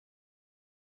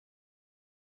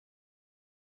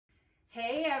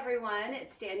Hey everyone,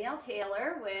 it's Danielle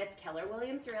Taylor with Keller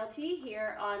Williams Realty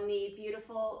here on the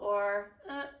beautiful or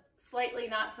slightly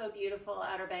not so beautiful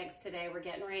Outer Banks today. We're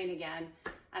getting rain again.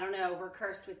 I don't know, we're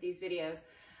cursed with these videos.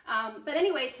 But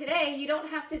anyway, today you don't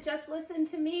have to just listen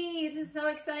to me. This is so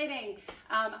exciting.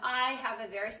 I have a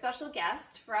very special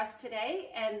guest for us today,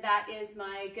 and that is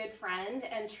my good friend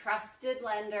and trusted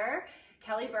lender,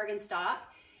 Kelly Bergenstock.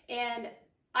 And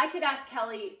I could ask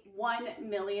Kelly 1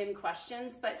 million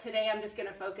questions, but today I'm just going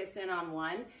to focus in on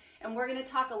one. And we're going to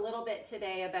talk a little bit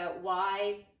today about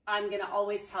why I'm going to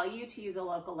always tell you to use a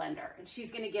local lender. And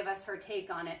she's going to give us her take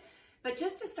on it. But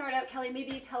just to start out, Kelly,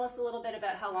 maybe you tell us a little bit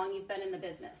about how long you've been in the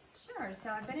business. Sure. So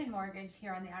I've been in mortgage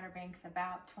here on the Outer Banks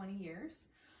about 20 years.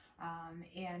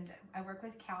 And I work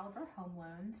with Caliber Home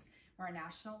Loans. We're a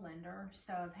national lender.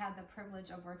 So I've had the privilege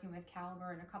of working with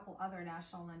Caliber and a couple other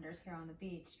national lenders here on the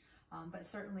beach. But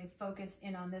certainly focused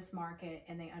in on this market,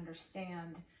 and they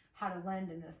understand how to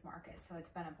lend in this market. So it's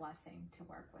been a blessing to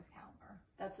work with Caliber.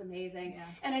 That's amazing. Yeah.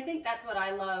 And I think that's what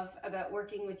I love about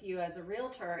working with you as a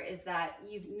realtor is that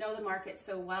you know the market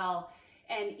so well.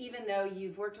 And even though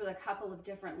you've worked with a couple of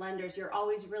different lenders, you're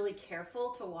always really careful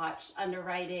to watch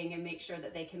underwriting and make sure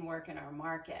that they can work in our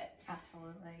market.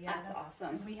 Absolutely. Yeah, that's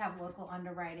awesome. We have local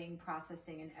underwriting,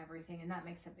 processing, and everything, and that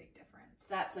makes a big difference.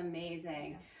 That's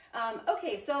amazing. Yeah.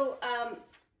 Okay, so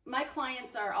my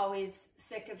clients are always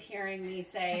sick of hearing me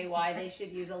say why they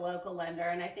should use a local lender,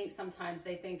 and I think sometimes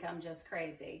they think I'm just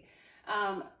crazy.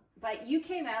 But you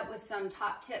came out with some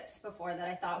top tips before that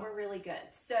I thought were really good.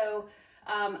 So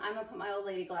I'm gonna put my old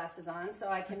lady glasses on so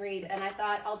I can read, and I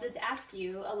thought I'll just ask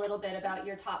you a little bit about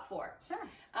your top 4. Sure.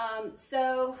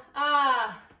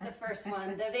 The first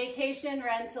one, the vacation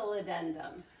rental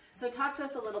addendum. So talk to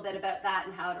us a little bit about that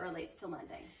and how it relates to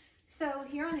lending. So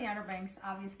here on the Outer Banks,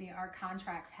 obviously our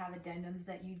contracts have addendums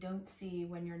that you don't see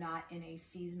when you're not in a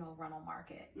seasonal rental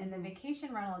market. And the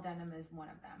vacation rental addendum is one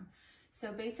of them.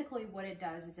 So basically what it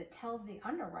does is it tells the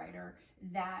underwriter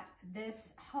that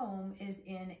this home is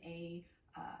in a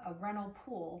rental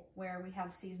pool where we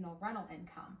have seasonal rental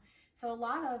income. So a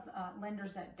lot of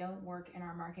lenders that don't work in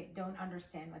our market don't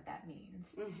understand what that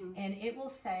means. And it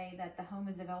will say that the home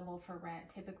is available for rent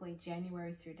typically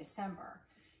January through December.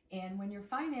 And when you're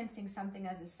financing something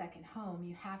as a second home,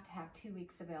 you have to have 2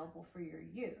 weeks available for your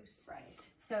use. Right.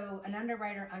 So an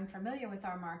underwriter unfamiliar with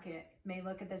our market may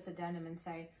look at this addendum and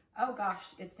say, oh gosh,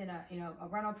 it's in a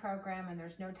rental program and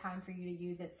there's no time for you to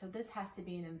use it. So this has to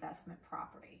be an investment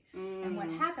property. And what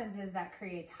happens is that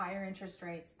creates higher interest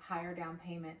rates, higher down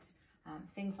payments,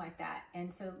 things like that.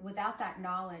 And so without that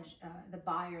knowledge, the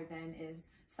buyer then is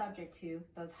subject to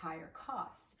those higher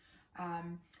costs.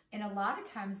 And a lot of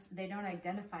times they don't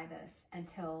identify this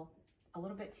until a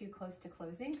little bit too close to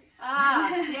closing.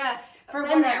 Yes. For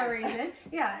whatever reason.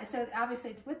 Yeah, so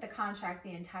obviously it's with the contract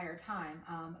the entire time,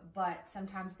 but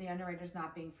sometimes the underwriters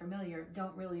not being familiar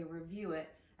don't really review it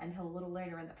until a little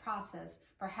later in the process,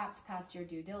 perhaps past your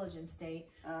due diligence date,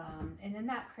 and then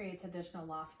that creates additional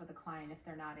loss for the client if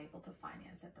they're not able to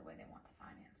finance it the way they want to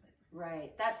finance it.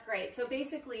 Right, that's great. So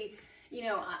basically,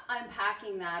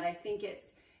 unpacking that, I think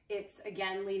it's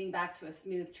again leading back to a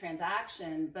smooth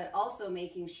transaction, but also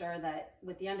making sure that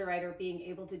with the underwriter being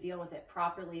able to deal with it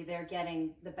properly, they're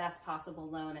getting the best possible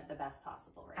loan at the best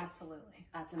possible rate. Absolutely.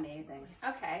 That's amazing.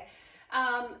 Okay.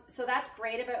 So that's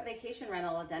great about vacation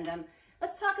rental addendum.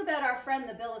 Let's talk about our friend,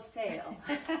 the bill of sale.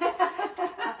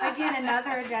 Again,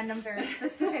 another addendum very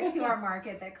specific to our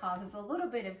market that causes a little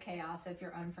bit of chaos if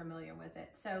you're unfamiliar with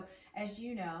it. So as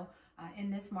you know,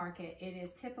 in this market, it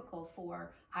is typical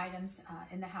for items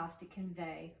in the house to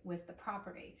convey with the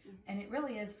property. And it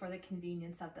really is for the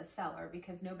convenience of the seller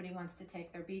because nobody wants to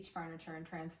take their beach furniture and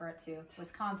transfer it to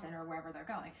Wisconsin or wherever they're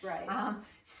going. Right.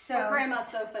 Or grandma's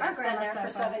sofa that's been there for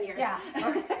 7 years. Yeah,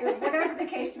 or whatever the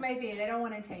case may be, they don't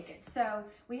want to take it. So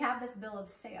we have this bill of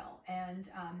sale, and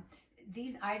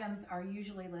these items are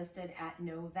usually listed at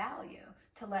no value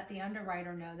to let the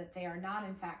underwriter know that they are not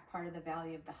in fact part of the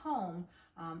value of the home,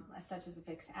 such as a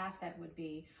fixed asset would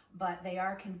be, but they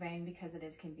are conveying because it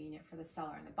is convenient for the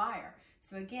seller and the buyer.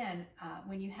 So again,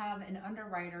 when you have an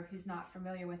underwriter who's not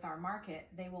familiar with our market,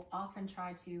 they will often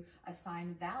try to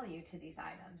assign value to these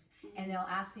items. And they'll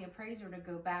ask the appraiser to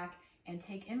go back and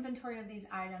take inventory of these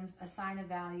items, assign a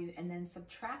value, and then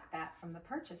subtract that from the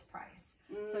purchase price.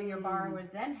 So your borrower is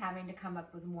then having to come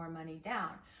up with more money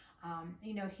down.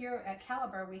 Here at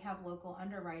Caliber, we have local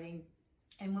underwriting,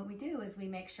 and what we do is we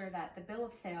make sure that the bill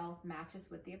of sale matches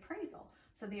with the appraisal.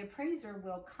 So the appraiser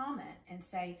will comment and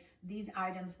say, these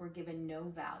items were given no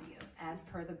value as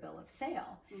per the bill of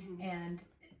sale. And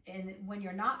And when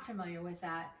you're not familiar with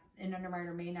that, an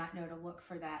underwriter may not know to look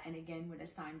for that, and again would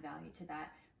assign value to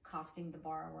that, costing the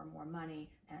borrower more money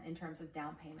in terms of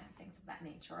down payment, things of that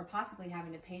nature, or possibly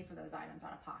having to pay for those items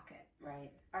out of pocket.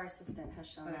 Right. Our assistant has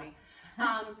shown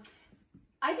that.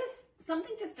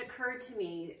 Something just occurred to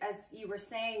me as you were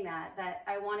saying that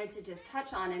I wanted to just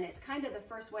touch on, and it's kind of the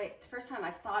first time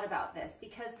I've thought about this,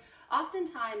 because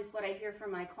oftentimes what I hear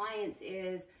from my clients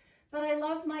is, but I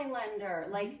love my lender,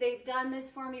 like they've done this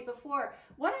for me before.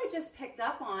 What I just picked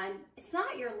up on, it's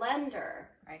not your lender,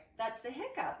 right? That's the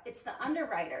hiccup. It's the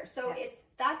underwriter. So Yes.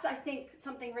 that's I think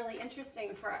something really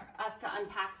interesting for us to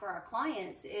unpack for our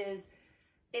clients is,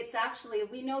 it's actually,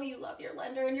 we know you love your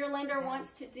lender and your lender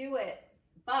wants to do it,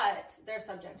 but they're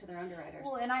subject to their underwriters.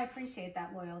 Well, and I appreciate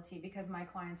that loyalty, because my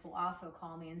clients will also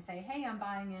call me and say, hey, I'm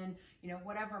buying in,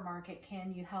 whatever market,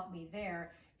 can you help me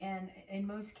there? And in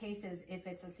most cases, if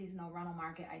it's a seasonal rental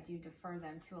market, I do defer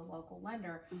them to a local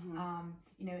lender.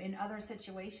 In other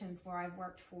situations where I've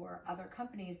worked for other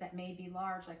companies that may be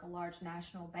large, like a large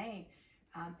national bank,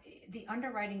 the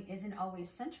underwriting isn't always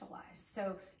centralized.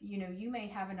 So, you may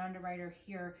have an underwriter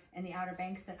here in the Outer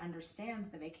Banks that understands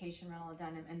the vacation rental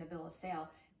addendum and the bill of sale,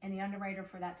 and the underwriter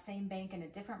for that same bank in a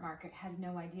different market has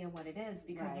no idea what it is,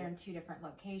 because they're in two different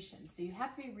locations. So you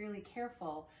have to be really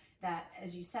careful that,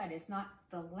 as you said, it's not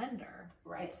the lender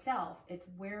itself, it's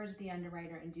where's the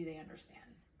underwriter and do they understand?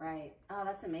 Right. Oh,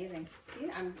 that's amazing.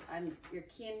 See, you're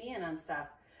keying me in on stuff.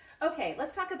 Okay,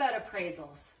 let's talk about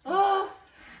appraisals. Oh.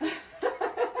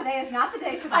 Today is not the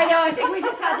day for that. I know, I think we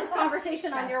just had this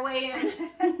conversation on your way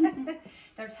in.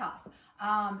 They're tough.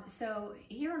 So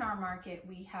here in our market,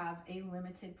 we have a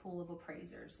limited pool of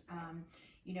appraisers.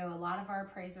 A lot of our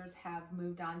appraisers have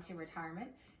moved on to retirement,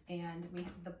 and we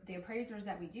have the appraisers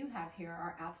that we do have here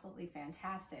are absolutely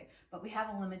fantastic, but we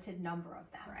have a limited number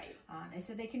of them. Right. And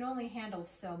so they can only handle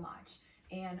so much.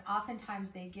 And oftentimes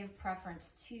they give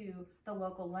preference to the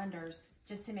local lenders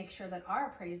just to make sure that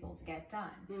our appraisals get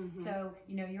done. So,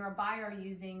 you're a buyer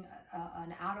using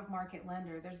an out-of-market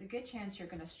lender, there's a good chance you're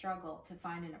going to struggle to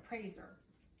find an appraiser.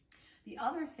 The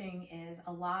other thing is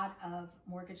a lot of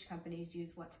mortgage companies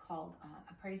use what's called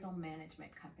appraisal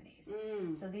management companies.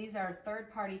 So these are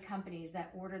third-party companies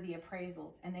that order the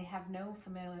appraisals, and they have no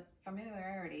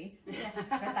familiarity spit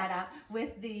that out,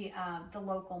 with the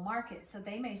local market. So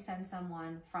they may send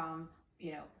someone from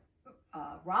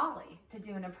Raleigh to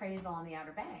do an appraisal on the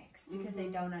Outer Banks, because they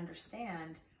don't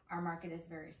understand our market is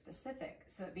very specific.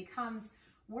 So it becomes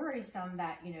worrisome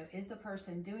that, is the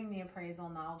person doing the appraisal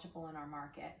knowledgeable in our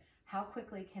market? How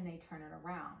quickly can they turn it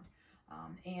around?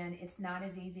 And it's not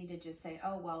as easy to just say,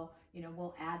 oh, well,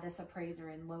 we'll add this appraiser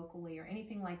in locally or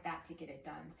anything like that to get it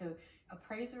done. So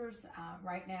appraisers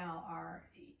right now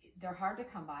they're hard to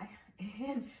come by,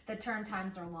 and the turn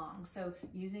times are long. So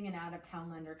using an out-of-town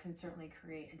lender can certainly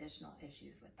create additional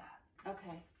issues with that.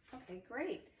 Okay,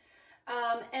 great.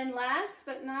 And last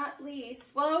but not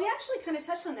least, well, we actually kind of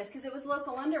touched on this because it was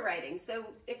local underwriting. So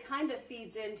it kind of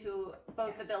feeds into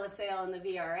both the bill of sale and the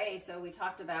VRA. So we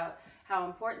talked about how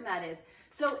important that is.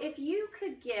 So if you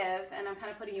could give, and I'm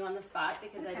kind of putting you on the spot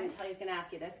because I didn't tell you I was going to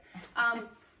ask you this.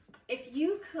 If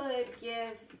you could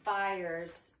give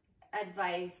buyers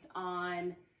advice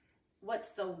on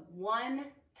what's the one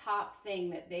top thing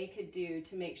that they could do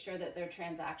to make sure that their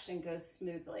transaction goes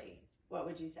smoothly, what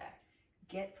would you say?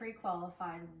 Get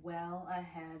pre-qualified well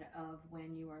ahead of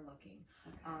when you are looking.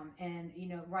 And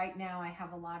right now I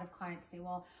have a lot of clients say,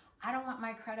 well, I don't want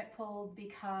my credit pulled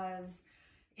because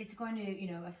it's going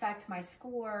to affect my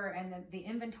score, and the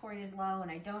inventory is low, and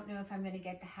I don't know if I'm going to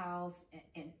get the house.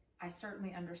 And I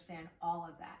certainly understand all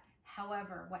of that.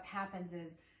 However, what happens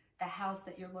is the house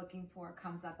that you're looking for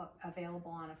comes up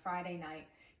available on a Friday night,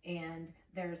 and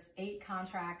there's 8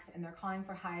 contracts, and they're calling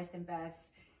for highest and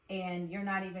best, and you're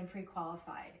not even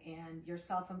pre-qualified, and you're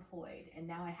self-employed, and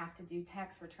now I have to do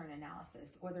tax return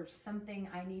analysis, or there's something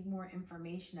I need more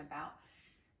information about.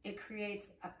 It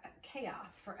creates a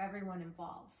chaos for everyone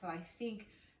involved. So I think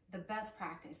the best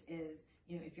practice is,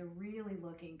 if you're really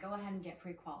looking, go ahead and get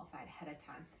pre-qualified ahead of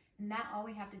time. And that all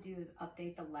we have to do is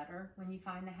update the letter when you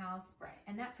find the house. Right.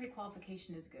 And that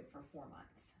pre-qualification is good for 4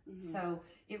 months. So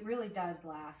it really does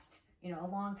last, a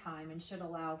long time, and should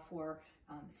allow for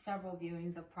several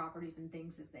viewings of properties and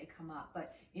things as they come up.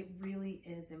 But it really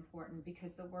is important,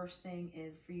 because the worst thing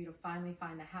is for you to finally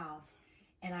find the house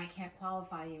and I can't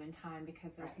qualify you in time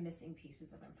because there's missing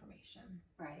pieces of information.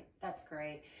 Right. That's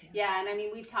great. Yeah. And I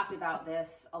mean, we've talked about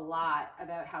this a lot,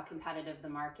 about how competitive the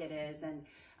market is. And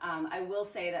I will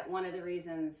say that one of the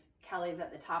reasons Kelly's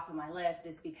at the top of my list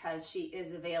is because she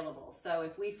is available. So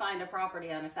if we find a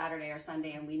property on a Saturday or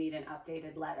Sunday and we need an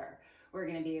updated letter, we're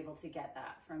going to be able to get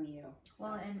that from you. So.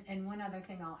 Well, and one other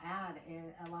thing I'll add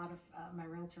is a lot of my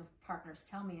realtor partners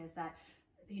tell me is that,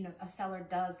 you know, a seller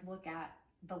does look at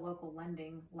the local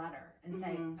lending letter and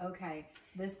say, okay,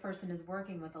 this person is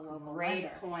working with a local lender.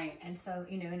 Great point. And so,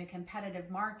 you know, in a competitive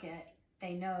market,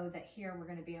 they know that here we're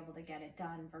going to be able to get it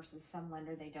done versus some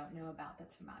lender they don't know about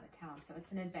that's from out of town. So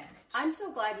it's an advantage. I'm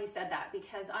so glad you said that,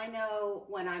 because I know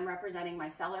when I'm representing my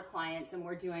seller clients and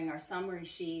we're doing our summary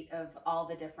sheet of all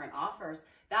the different offers,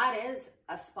 that is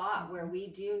a spot where we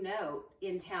do note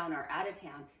in town or out of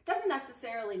town. Doesn't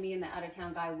necessarily mean the out of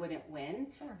town guy wouldn't win,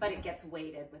 but it gets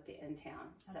weighted with the in town.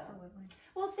 So. Absolutely.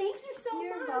 Well, thank you so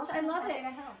You're much. welcome. I love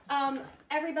it.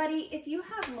 Everybody, if you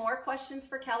have more questions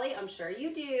for Kelly, I'm sure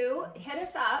you do, hit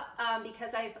us up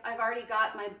because I've already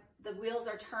got the wheels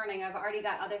are turning. I've already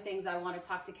got other things I want to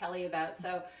talk to Kelly about.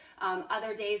 So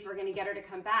other days we're going to get her to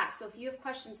come back. So if you have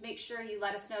questions, make sure you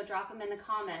let us know, drop them in the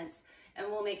comments, and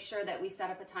we'll make sure that we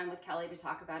set up a time with Kelly to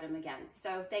talk about them again.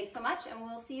 So thanks so much, and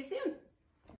we'll see you soon.